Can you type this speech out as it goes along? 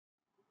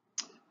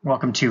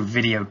Welcome to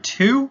video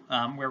 2,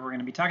 where we're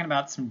going to be talking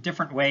about some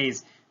different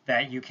ways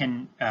that you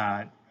can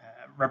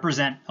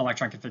represent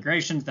electron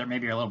configurations that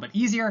maybe are a little bit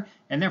easier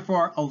and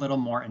therefore a little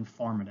more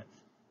informative.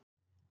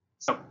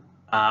 So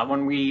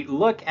when we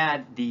look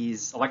at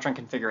these electron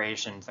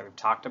configurations that we've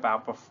talked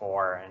about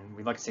before, and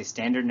we look at, say,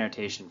 standard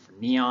notation for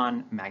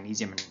neon,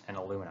 magnesium, and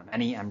aluminum,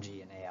 Ne,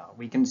 Mg, and Al,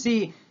 we can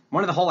see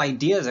one of the whole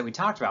ideas that we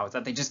talked about was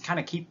that they just kind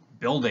of keep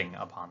building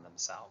upon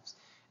themselves.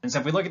 And so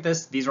if we look at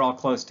this, these are all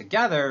close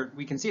together,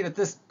 we can see that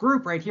this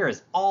group right here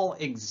is all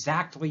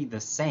exactly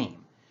the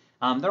same.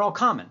 They're all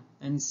common.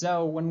 And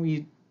so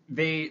when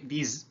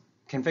these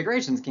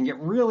configurations can get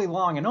really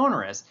long and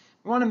onerous,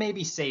 we want to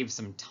maybe save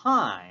some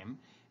time.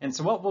 And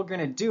so what we're going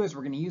to do is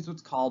we're going to use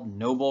what's called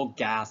noble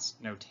gas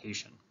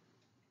notation.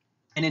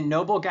 And in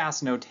noble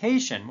gas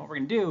notation, what we're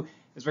going to do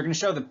is we're going to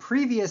show the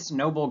previous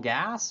noble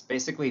gas,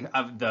 basically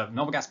of the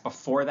noble gas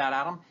before that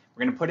atom.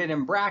 We're going to put it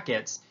in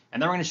brackets,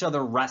 and then we're going to show the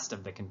rest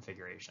of the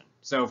configuration.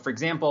 So for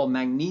example,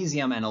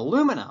 magnesium and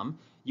aluminum,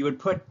 you would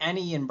put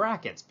Ne in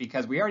brackets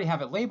because we already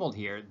have it labeled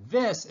here.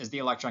 This is the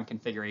electron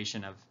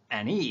configuration of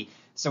Ne.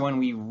 So when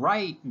we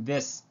write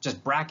this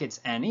just brackets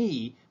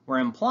Ne, we're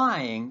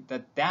implying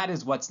that that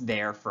is what's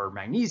there for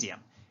magnesium.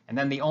 And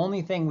then the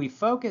only thing we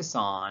focus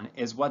on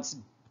is what's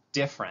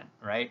different,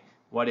 right?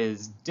 What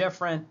is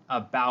different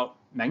about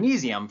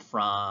magnesium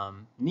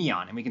from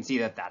neon? And we can see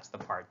that that's the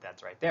part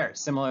that's right there.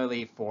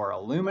 Similarly, for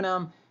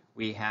aluminum,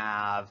 we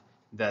have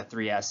the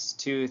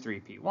 3s2,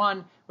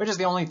 3p1, which is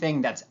the only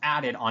thing that's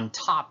added on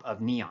top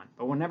of neon.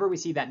 But whenever we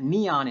see that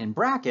neon in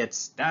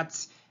brackets,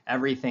 that's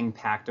everything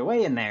packed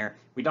away in there.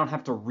 We don't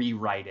have to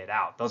rewrite it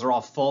out. Those are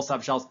all full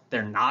subshells.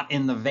 They're not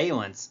in the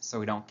valence, so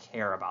we don't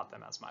care about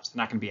them as much.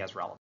 They're not going to be as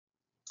relevant.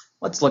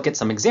 Let's look at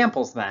some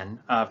examples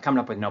then of coming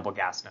up with noble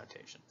gas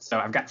notation. So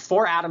I've got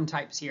 4 atom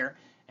types here,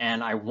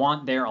 and I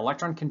want their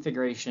electron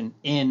configuration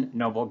in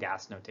noble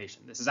gas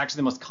notation. This is actually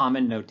the most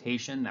common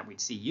notation that we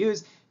see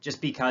used,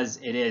 just because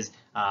it is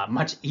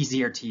much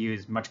easier to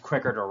use, much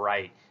quicker to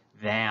write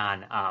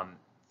than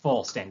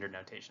full standard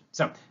notation.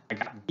 So I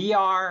got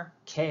Br,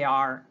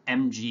 Kr,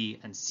 Mg,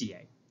 and Ca.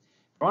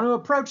 If I want to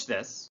approach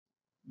this,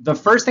 the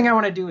first thing I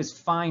want to do is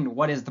find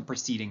what is the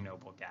preceding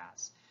noble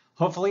gas.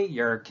 Hopefully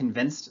you're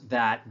convinced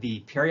that the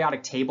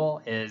periodic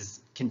table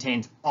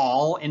contains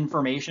all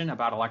information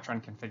about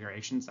electron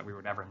configurations that we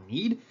would ever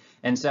need.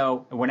 And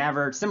so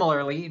whenever,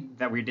 similarly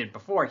that we did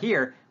before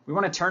here, we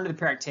want to turn to the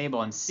periodic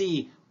table and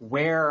see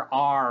where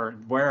are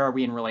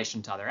we in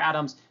relation to other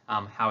atoms?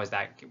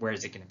 Where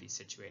is it going to be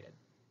situated?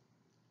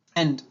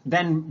 And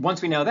then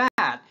once we know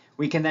that,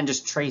 we can then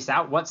just trace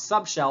out what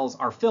subshells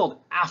are filled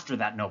after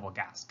that noble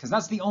gas, because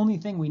that's the only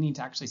thing we need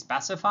to actually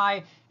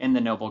specify in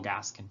the noble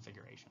gas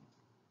configuration.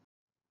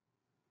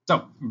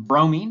 So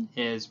bromine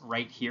is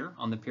right here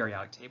on the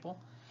periodic table.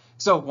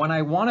 So when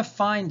I want to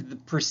find the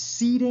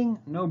preceding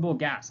noble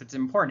gas, it's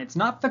important. It's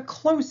not the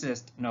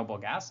closest noble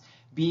gas.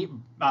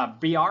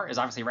 Br is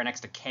obviously right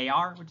next to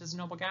Kr, which is a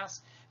noble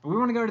gas. But we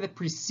want to go to the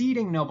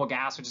preceding noble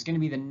gas, which is going to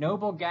be the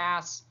noble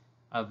gas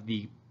of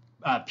the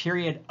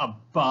period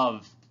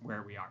above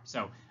where we are.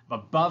 So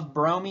above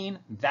bromine,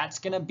 that's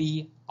going to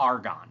be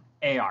argon,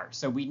 Ar.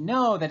 So we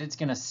know that it's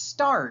going to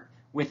start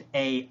with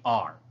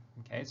Ar.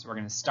 Okay, so we're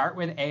going to start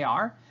with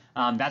Ar.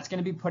 That's going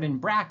to be put in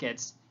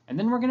brackets, and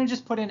then we're going to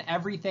just put in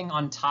everything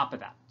on top of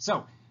that.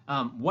 So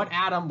what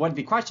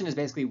the question is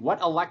basically,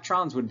 what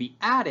electrons would be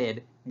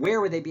added,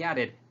 where would they be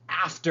added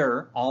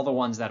after all the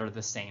ones that are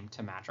the same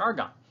to match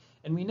argon?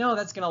 And we know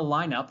that's going to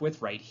line up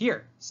with right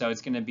here. So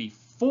it's going to be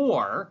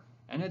 4,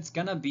 and it's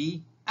going to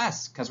be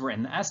S, because we're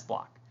in the S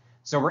block.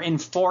 So we're in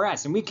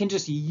 4s, and we can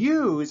just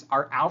use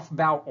our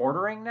alphabet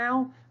ordering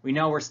now. We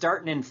know we're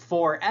starting in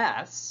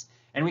 4s.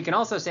 And we can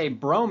also say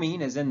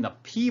bromine is in the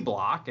P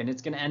block, and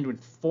it's going to end with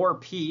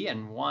 4p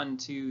and 1,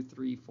 2,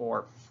 3,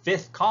 4,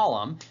 5th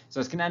column. So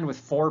it's going to end with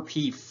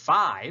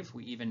 4p5.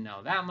 We even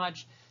know that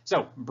much.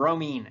 So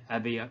bromine,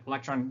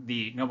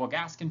 the noble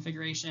gas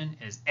configuration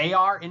is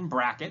Ar in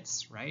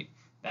brackets, right?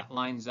 That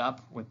lines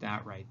up with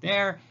that right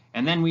there.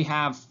 And then we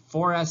have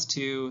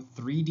 4s2,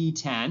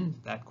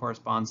 3d10. That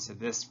corresponds to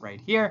this right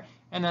here.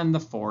 And then the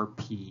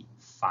 4p5.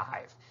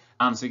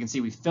 So you can see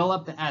we fill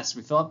up the S,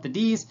 we fill up the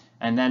Ds,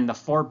 and then the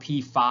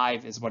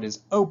 4p5 is what is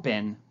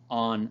open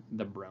on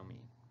the bromine.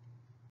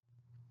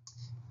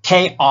 Kr,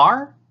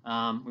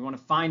 we want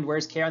to find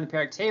where's Kr on the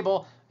periodic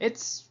table.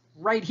 It's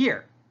right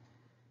here.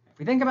 If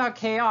we think about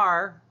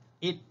Kr,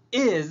 it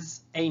is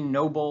a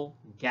noble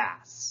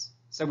gas.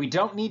 So we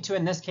don't need to,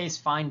 in this case,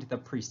 find the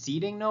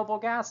preceding noble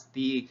gas.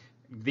 The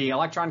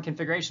electron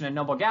configuration in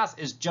noble gas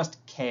is just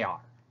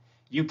Kr.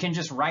 You can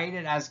just write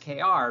it as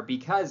Kr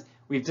because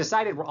we've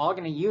decided we're all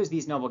going to use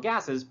these noble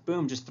gases.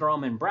 Boom, just throw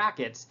them in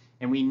brackets.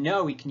 And we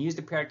know we can use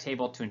the periodic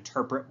table to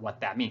interpret what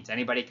that means.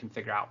 Anybody can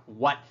figure out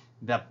what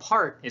the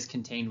part is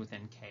contained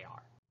within Kr.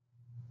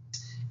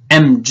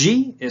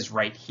 Mg is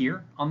right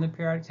here on the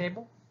periodic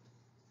table.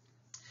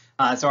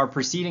 So our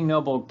preceding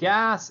noble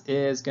gas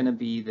is going to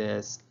be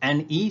this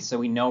Ne. So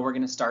we know we're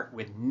going to start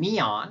with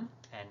neon,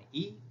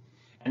 Ne.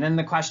 And then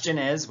the question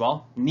is,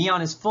 well,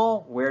 neon is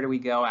full. Where do we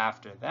go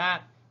after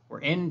that? We're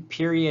in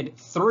period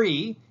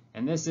 3,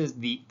 and this is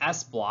the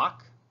S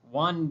block.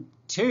 1,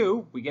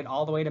 2, we get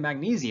all the way to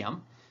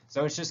magnesium.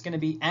 So it's just going to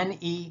be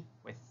Ne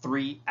with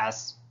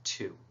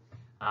 3s2.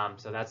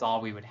 So that's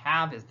all we would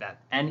have is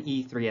that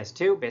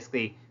Ne3s2.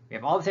 Basically, we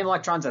have all the same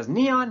electrons as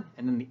neon,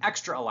 and then the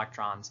extra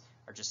electrons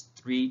are just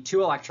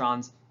 2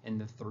 electrons in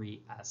the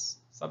 3s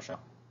subshell.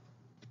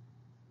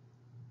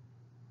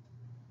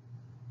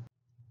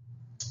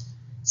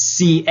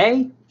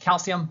 Ca,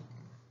 calcium,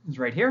 is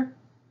right here.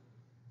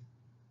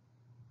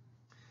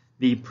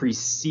 The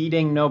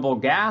preceding noble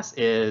gas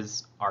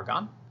is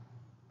argon.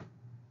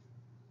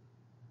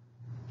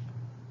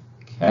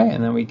 Okay,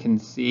 and then we can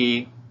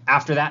see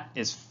after that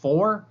is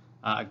 4.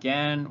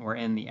 Again, we're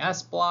in the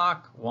S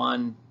block,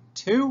 1,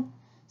 2.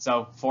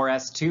 So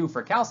 4s2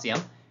 for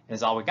calcium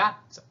is all we got.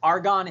 So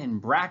argon in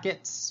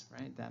brackets,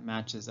 right? That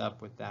matches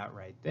up with that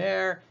right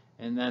there.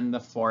 And then the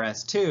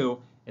 4s2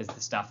 is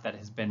the stuff that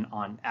has been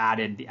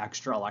added the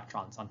extra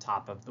electrons on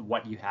top of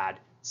what you had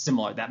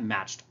similar that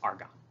matched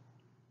argon.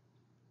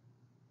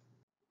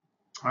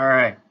 All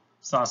right,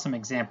 saw some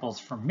examples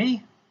from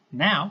me.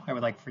 Now I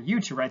would like for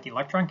you to write the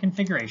electron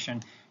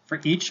configuration for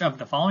each of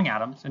the following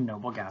atoms in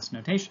noble gas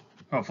notation.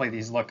 Hopefully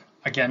these look,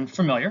 again,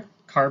 familiar: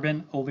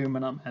 carbon,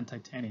 aluminum, and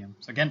titanium.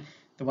 So again,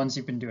 the ones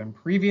you've been doing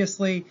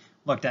previously,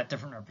 looked at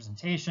different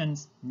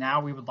representations.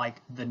 Now we would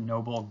like the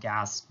noble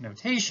gas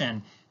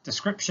notation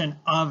description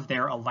of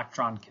their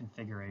electron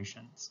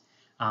configurations.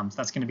 So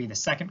that's going to be the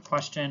second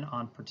question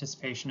on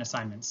participation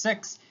assignment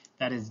 6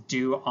 that is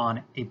due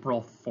on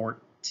April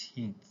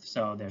 14th.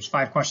 So there's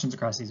 5 questions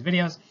across these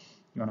videos.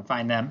 You want to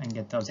find them and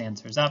get those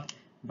answers up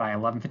by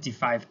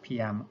 11:55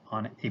 p.m.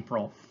 on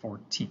April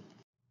 14th.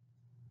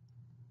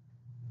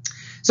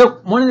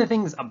 So one of the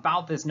things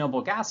about this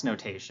noble gas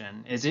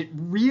notation is it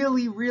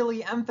really,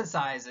 really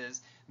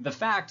emphasizes the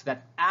fact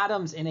that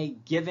atoms in a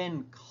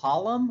given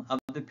column of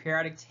the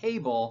periodic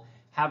table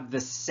have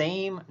the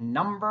same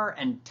number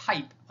and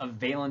type of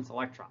valence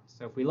electrons.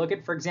 So if we look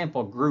at, for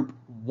example, group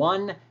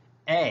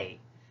 1A,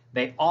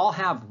 they all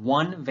have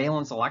 1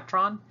 valence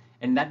electron,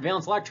 and that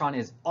valence electron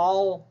is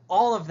all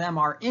of them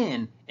are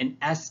in an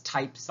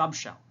S-type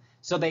subshell.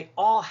 So they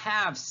all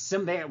have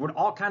they would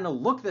all kind of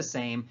look the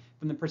same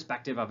from the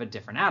perspective of a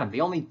different atom.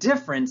 The only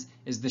difference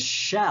is the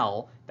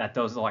shell that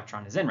those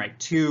electron is in, right?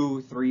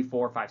 2, 3,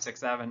 4, 5, 6,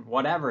 7,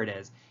 whatever it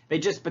is.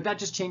 But that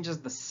just changes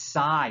the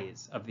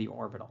size of the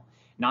orbital,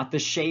 not the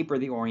shape or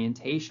the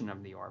orientation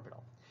of the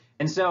orbital.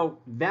 And so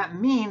that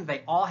means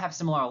they all have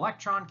similar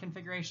electron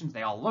configurations.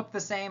 They all look the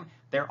same.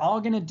 They're all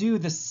going to do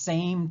the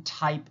same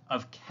type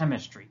of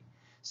chemistry.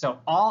 So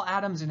all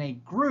atoms in a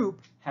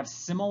group have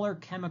similar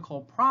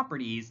chemical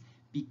properties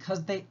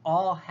because they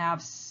all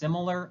have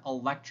similar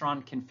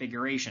electron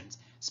configurations,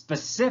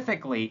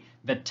 specifically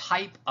the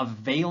type of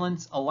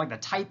valence, the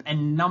type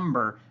and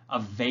number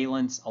of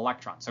valence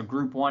electrons. So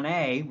group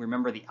 1A,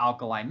 remember the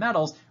alkali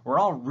metals, were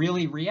all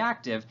really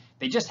reactive.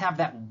 They just have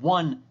that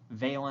 1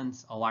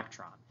 valence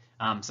electron.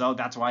 So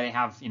that's why they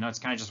have, it's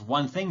kind of just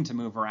one thing to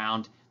move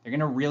around. They're going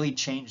to really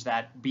change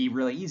that, be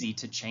really easy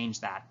to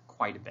change that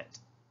quite a bit.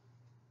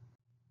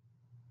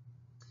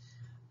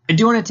 I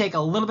do want to take a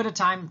little bit of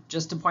time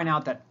just to point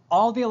out that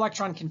all the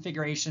electron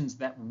configurations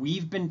that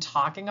we've been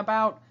talking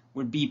about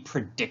would be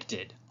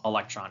predicted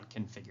electron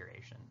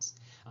configurations.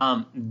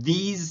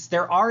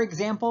 There are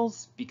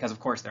examples, because of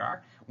course there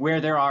are,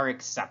 where there are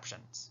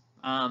exceptions.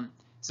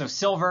 So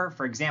silver,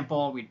 for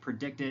example, we'd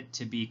predict it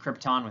to be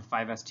krypton with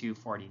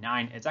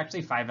 5s2-49. It's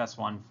actually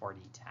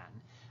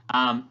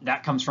 5s1-4010.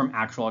 That comes from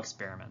actual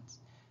experiments.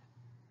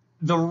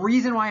 The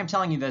reason why I'm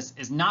telling you this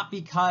is not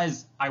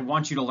because I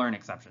want you to learn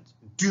exceptions.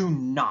 Do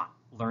not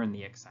learn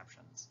the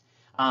exceptions.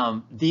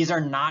 These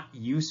are not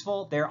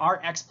useful. There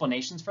are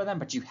explanations for them,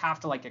 but you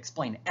have to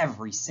explain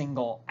every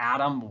single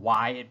atom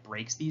why it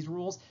breaks these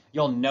rules.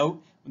 You'll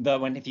note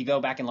if you go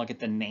back and look at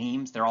the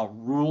names, they're all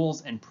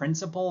rules and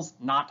principles,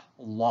 not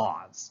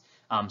laws.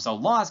 So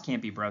laws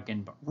can't be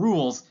broken, but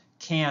rules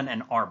can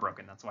and are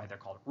broken. That's why they're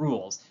called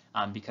rules,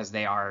 because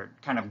they are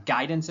kind of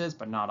guidances,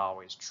 but not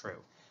always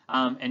true.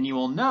 And you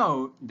will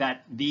note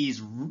that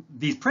these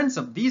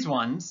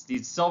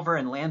silver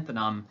and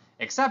lanthanum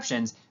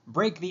exceptions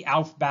break the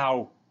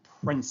Aufbau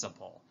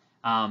principle.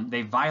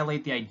 They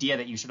violate the idea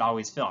that you should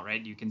always fill,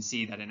 right? You can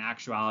see that in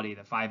actuality,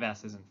 the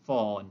 5s isn't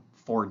full and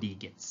 4d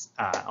gets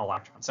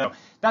electrons. So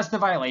that's the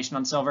violation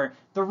on silver.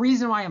 The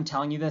reason why I'm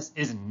telling you this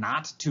is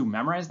not to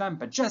memorize them,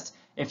 but just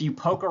if you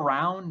poke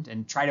around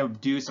and try to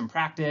do some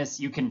practice,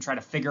 you can try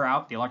to figure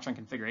out the electron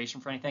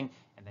configuration for anything,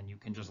 and then you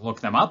can just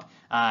look them up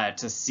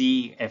to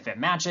see if it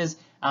matches.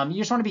 You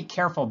just want to be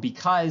careful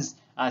because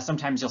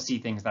sometimes you'll see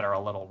things that are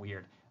a little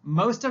weird.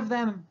 Most of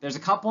them, there's a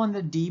couple in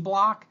the D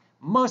block.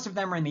 Most of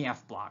them are in the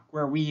F block,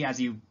 where we,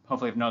 as you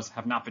hopefully have noticed,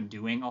 have not been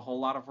doing a whole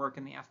lot of work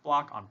in the F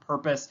block on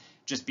purpose,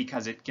 just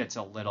because it gets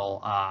a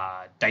little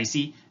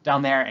dicey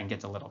down there and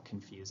gets a little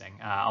confusing.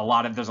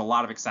 There's a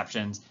lot of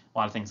exceptions. A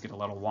lot of things get a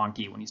little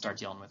wonky when you start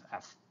dealing with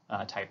F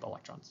type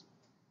electrons.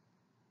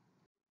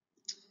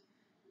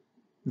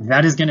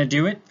 That is going to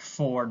do it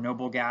for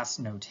noble gas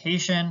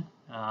notation.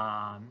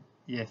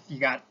 If you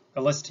got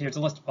a list, here's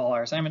a list of all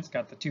our assignments,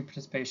 got the 2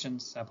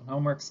 participations, sample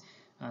homeworks,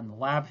 and the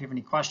lab. If you have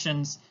any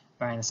questions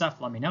about any of the stuff,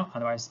 let me know.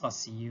 Otherwise, I'll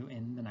see you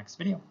in the next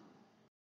video.